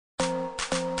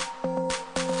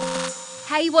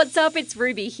Hey, what's up? It's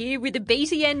Ruby here with a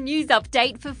BTN news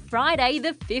update for Friday,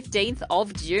 the 15th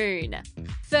of June.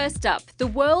 First up, the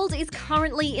world is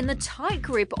currently in the tight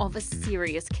grip of a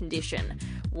serious condition: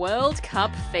 World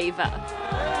Cup fever.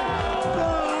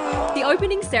 The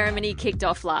opening ceremony kicked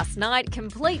off last night,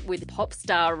 complete with pop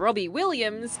star Robbie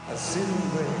Williams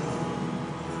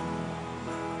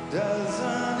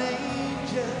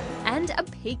and a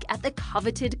peek at the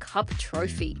coveted Cup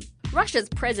trophy. Russia's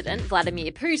President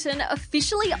Vladimir Putin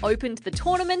officially opened the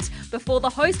tournament before the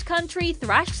host country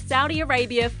thrashed Saudi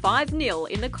Arabia 5-0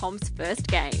 in the comp's first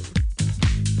game.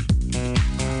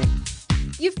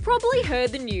 You've probably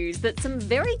heard the news that some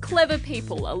very clever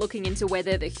people are looking into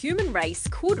whether the human race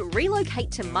could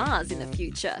relocate to Mars in the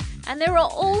future. And there are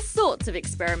all sorts of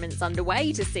experiments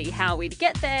underway to see how we'd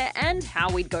get there and how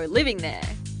we'd go living there.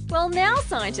 Well, now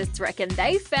scientists reckon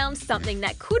they've found something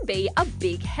that could be a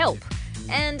big help.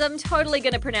 And I'm totally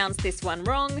going to pronounce this one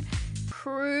wrong.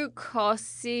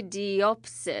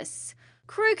 Crucocidiopsis.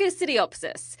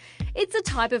 Crucocidiopsis. It's a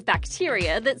type of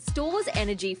bacteria that stores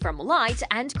energy from light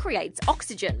and creates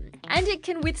oxygen. And it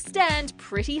can withstand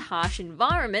pretty harsh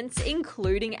environments,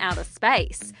 including outer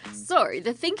space. So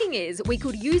the thinking is we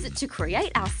could use it to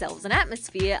create ourselves an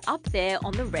atmosphere up there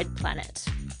on the red planet.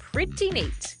 Pretty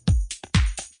neat.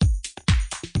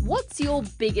 What's your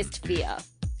biggest fear?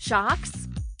 Sharks?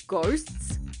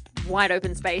 Ghosts? Wide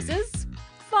open spaces?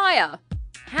 Fire?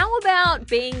 How about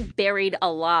being buried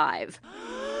alive?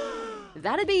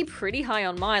 That'd be pretty high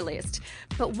on my list.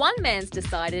 But one man's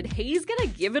decided he's gonna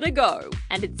give it a go.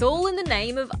 And it's all in the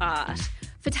name of art.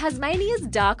 For Tasmania's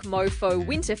Dark Mofo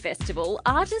Winter Festival,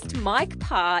 artist Mike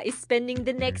Parr is spending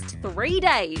the next 3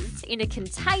 days in a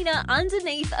container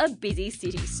underneath a busy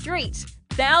city street.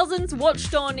 Thousands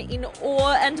watched on in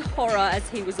awe and horror as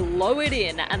he was lowered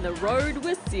in and the road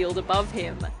was sealed above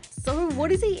him. So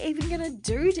what is he even going to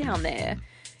do down there?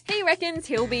 He reckons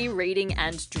he'll be reading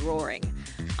and drawing.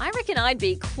 I reckon I'd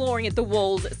be clawing at the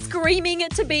walls, screaming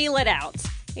to be let out.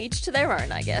 Each to their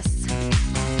own, I guess.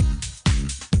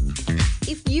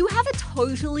 If you have a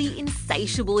totally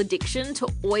insatiable addiction to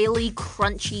oily,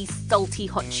 crunchy, salty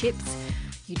hot chips,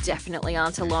 you definitely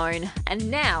aren't alone. And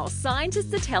now,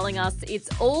 scientists are telling us it's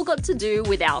all got to do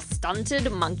with our stunted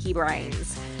monkey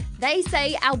brains. They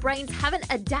say our brains haven't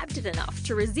adapted enough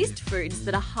to resist foods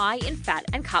that are high in fat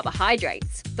and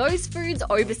carbohydrates. Those foods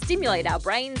overstimulate our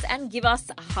brains and give us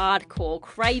hardcore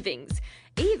cravings,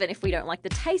 even if we don't like the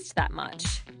taste that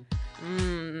much.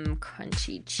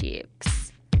 Crunchy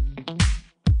chips.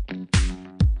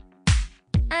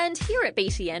 And here at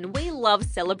BTN, we love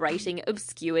celebrating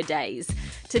obscure days.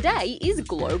 Today is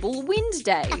Global Wind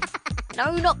Day.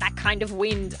 No, not that kind of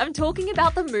wind. I'm talking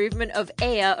about the movement of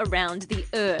air around the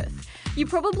Earth. You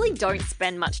probably don't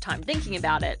spend much time thinking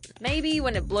about it. Maybe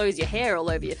when it blows your hair all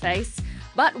over your face.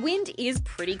 But wind is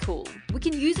pretty cool. We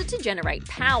can use it to generate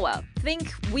power.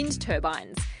 Think wind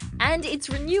turbines. And it's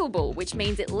renewable, which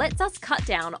means it lets us cut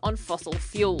down on fossil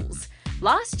fuels.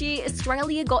 Last year,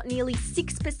 Australia got nearly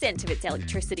 6% of its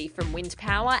electricity from wind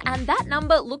power, and that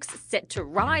number looks set to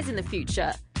rise in the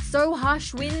future. So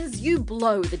harsh winds, you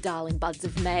blow the darling buds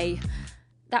of May.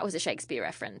 That was a Shakespeare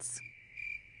reference.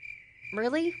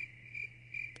 Really?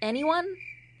 Anyone?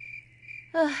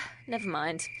 Never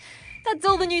mind. That's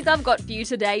all the news I've got for you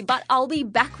today, but I'll be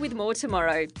back with more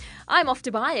tomorrow. I'm off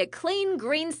to buy a clean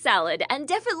green salad, and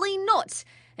definitely not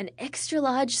an extra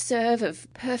large serve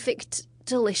of perfect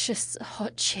delicious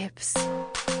hot chips.